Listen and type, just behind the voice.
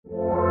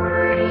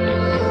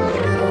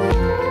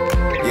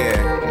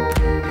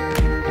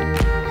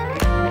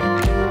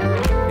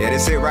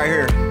That's it right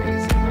here.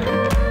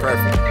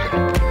 Perfect.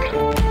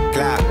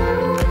 Clap.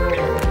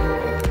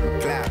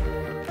 Clap.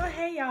 So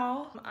hey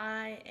y'all,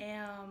 I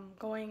am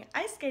going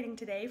ice skating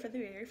today for the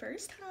very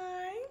first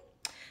time.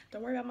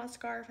 Don't worry about my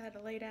scarf, I had to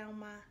lay down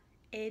my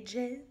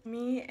edges.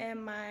 Me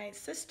and my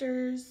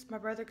sisters, my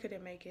brother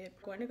couldn't make it.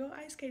 Going to go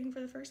ice skating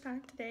for the first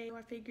time today.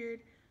 I figured,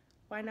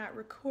 why not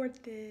record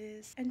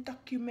this and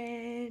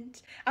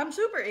document? I'm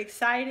super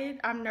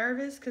excited. I'm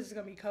nervous because it's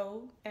gonna be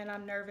cold, and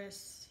I'm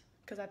nervous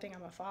because I think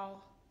I'm gonna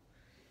fall.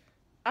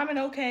 I'm an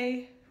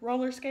okay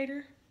roller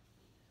skater,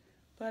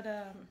 but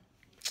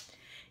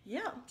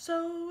yeah,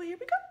 so here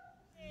we go.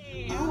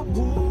 I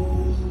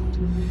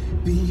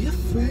won't be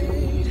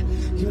afraid,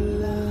 your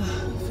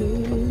love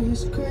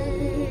is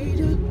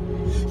greater.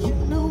 You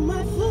know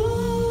my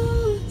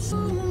thoughts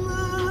are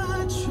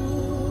my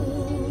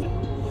truth.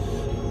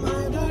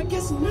 My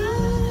darkest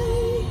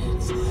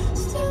nights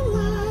still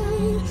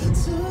light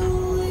to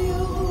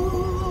you.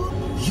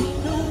 You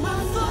know my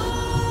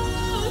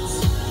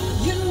thoughts,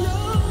 you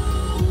know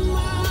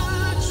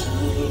my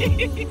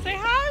truth. Say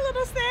hi,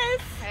 little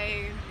sis.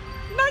 Hey.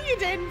 No, you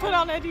didn't put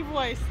on that deep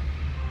voice.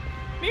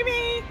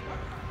 Mimi.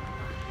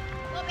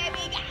 Well,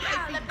 baby,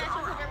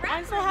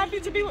 I'm so happy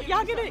to be with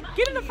y'all. Get in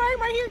the frame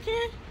right here,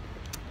 kid.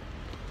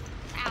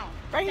 Ow.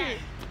 Right here.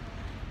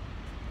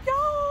 Yo,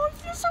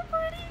 you're so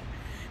pretty.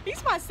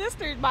 These my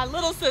sisters, my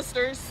little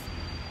sisters.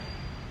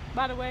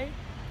 By the way.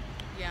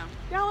 Yeah.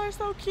 Y'all are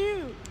so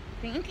cute.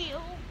 Thank you.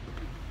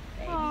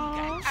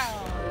 Aww.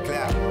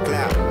 Clap,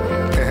 clap.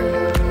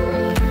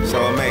 So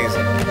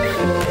amazing.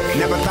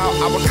 Never thought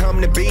I would come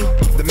to be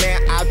the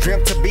man I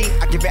dreamt to be.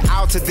 I give it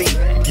all to thee.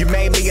 You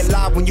made me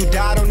alive when you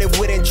died on that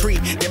wooden tree.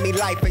 Gave me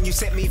life and you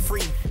set me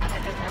free.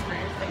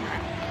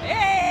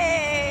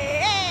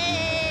 Hey,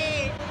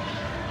 hey,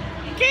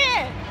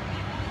 kid.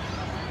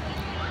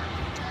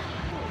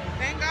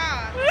 Thank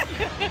God.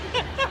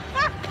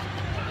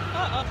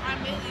 I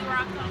immediately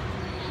rocked them.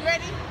 You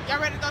ready? Y'all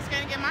ready to go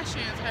skate and get my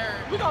shins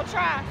hurt? We gonna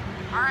try.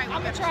 All right,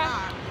 I'm gonna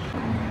try.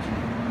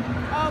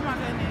 Oh my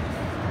goodness.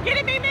 Get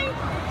it, Mimi.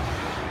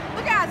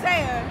 Look at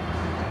Isaiah.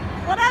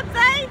 What up,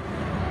 Zay?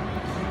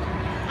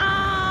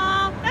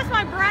 That's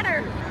my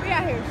brother. We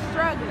out here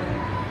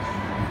struggling.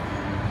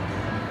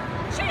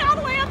 She all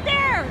the way up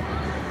there.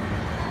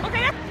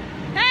 Okay.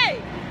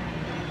 Hey,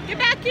 get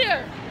back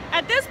here.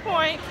 At this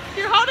point,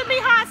 you're holding me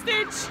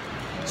hostage.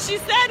 She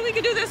said we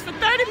could do this for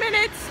 30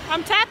 minutes.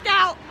 I'm tapped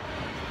out.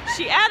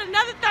 She added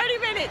another 30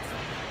 minutes.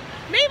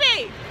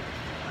 Mimi.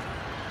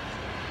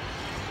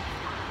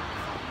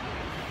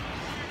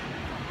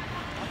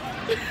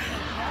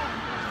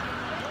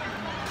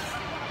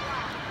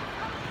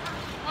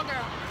 Oh,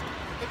 girl.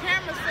 The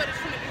camera's footage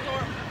from the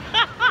before.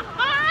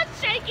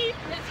 Shaky.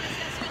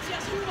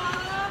 Yes, you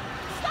are.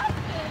 Stop it.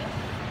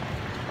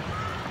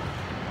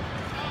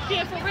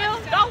 Yeah, for real?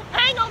 Don't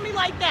hang on me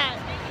like that.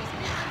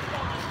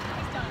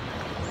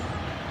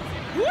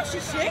 Who is she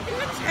shaking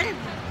the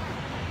table?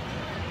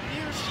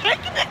 You're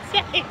shaking the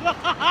table.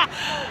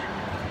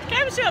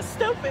 Camera's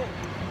stupid.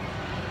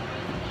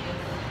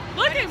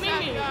 Look at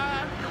Mimi.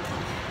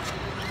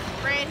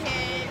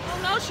 Redhead. Oh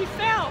no, she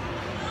fell.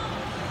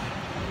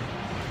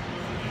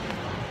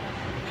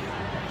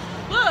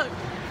 Look,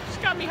 she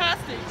got me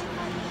hostage.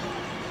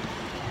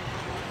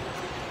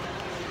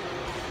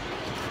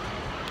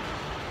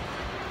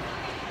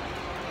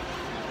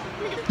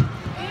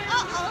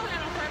 Uh-oh.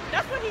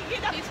 That's what he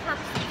get up. He's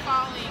purposely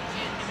falling.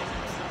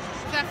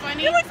 Is that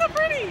funny? You look so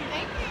pretty.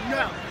 Thank you.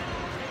 No.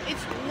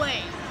 It's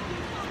lame.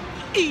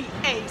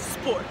 EA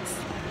Sports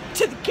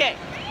to the game.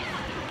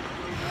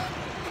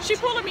 She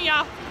pulling me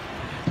off.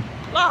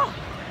 Oh.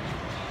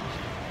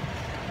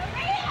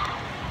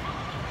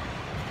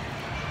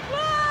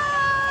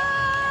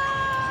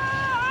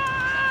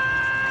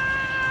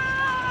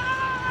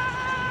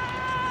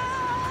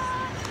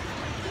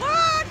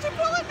 Look, she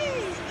pulling me.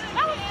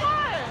 That was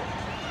fun.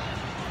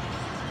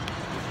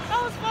 That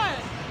was fun.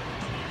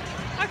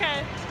 Okay.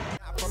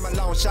 From a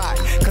long shot,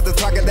 cause the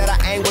target that I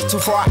aimed was too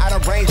far out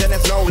of range, and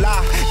it's no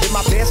lie. Did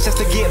my best just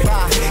to get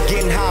by,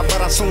 getting high,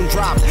 but I soon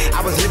dropped.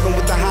 I was living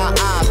with the high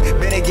eyes,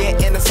 better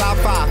get in the South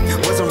 5.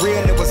 Wasn't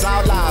real, it was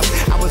all lies.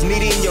 I was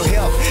needing your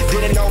help,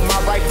 didn't know my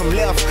right from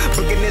left.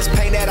 Booking this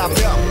pain that I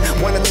felt,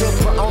 wanted to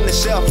put on the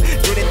shelf.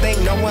 Didn't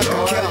think no one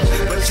could care,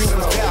 but you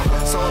was there.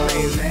 So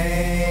amazing.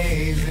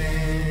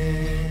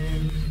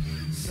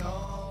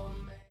 So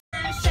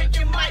amazing. Shake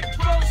your mic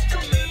close to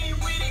me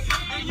with it,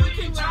 and you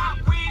can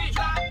drop with it.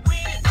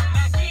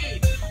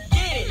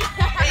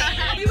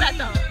 Where you at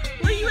though?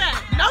 Where you at?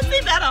 No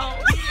seatbelt on.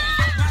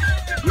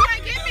 You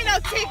ain't give me no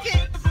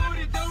ticket.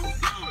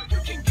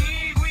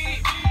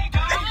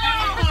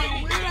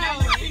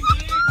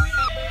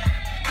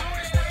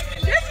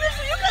 This is,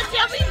 you can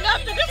tell me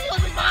nothing. This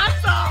was my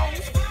song.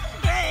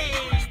 Hey.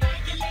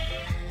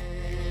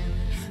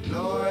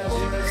 Lord,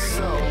 you're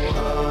so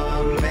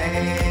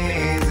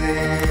amazing.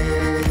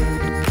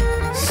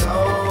 So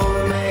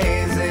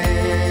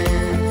amazing.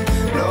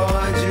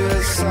 Lord,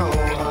 you're so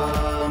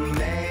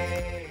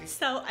amazing.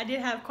 So I did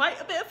have quite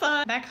a bit of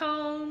fun back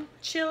home,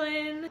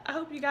 chilling. I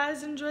hope you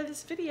guys enjoy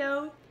this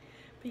video.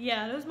 But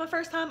yeah, it was my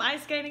first time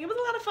ice skating. It was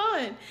a lot of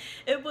fun.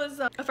 It was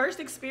a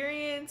first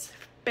experience,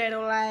 but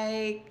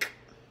like,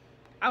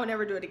 I would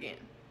never do it again.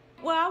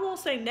 Well, I won't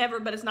say never,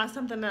 but it's not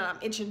something that I'm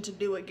itching to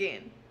do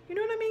again. You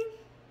know what I mean?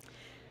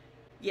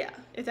 Yeah,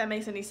 if that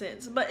makes any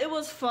sense. But it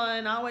was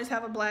fun. I always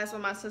have a blast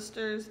with my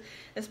sisters,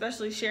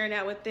 especially sharing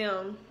that with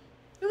them.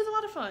 It was a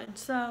lot of fun.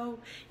 So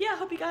yeah, I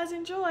hope you guys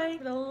enjoy.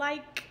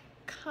 Like,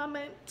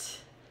 comment,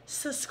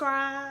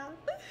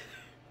 subscribe,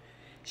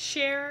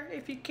 share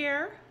if you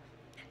care.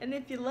 And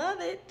if you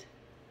love it,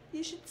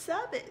 you should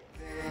sub it.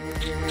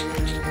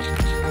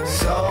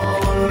 So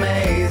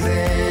amazing,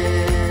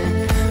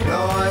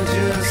 Lord,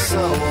 you're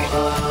so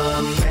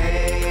amazing.